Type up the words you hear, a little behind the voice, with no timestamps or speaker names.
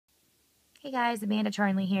Hey guys, Amanda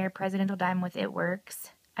Charnley here, Presidential Dime with It Works.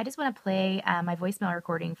 I just want to play my voicemail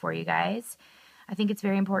recording for you guys. I think it's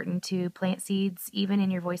very important to plant seeds even in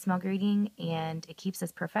your voicemail greeting, and it keeps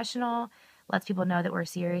us professional, lets people know that we're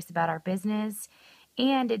serious about our business,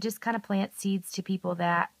 and it just kind of plants seeds to people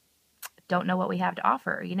that don't know what we have to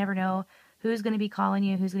offer. You never know who's going to be calling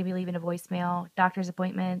you, who's going to be leaving a voicemail, doctor's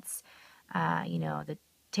appointments, the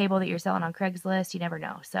table that you're selling on Craigslist. You never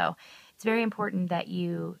know. So it's very important that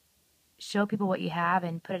you show people what you have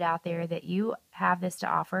and put it out there that you have this to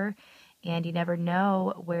offer, and you never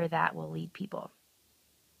know where that will lead people.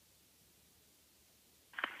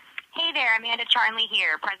 Hey there, Amanda Charnley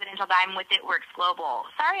here, Presidential Dime with Itworksglobal.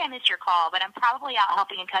 Sorry I missed your call, but I'm probably out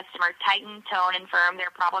helping a customer tighten, tone, and firm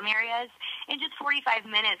their problem areas in just 45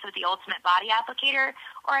 minutes with the Ultimate Body Applicator,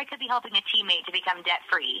 or I could be helping a teammate to become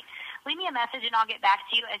debt-free. Leave me a message and I'll get back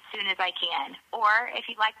to you as soon as I can. Or if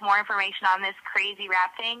you'd like more information on this crazy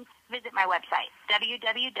wrap thing, visit my website,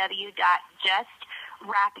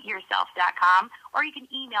 www.justwrapyourself.com, or you can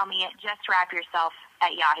email me at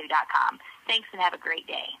justwrapyourself@yahoo.com. Thanks and have a great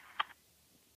day.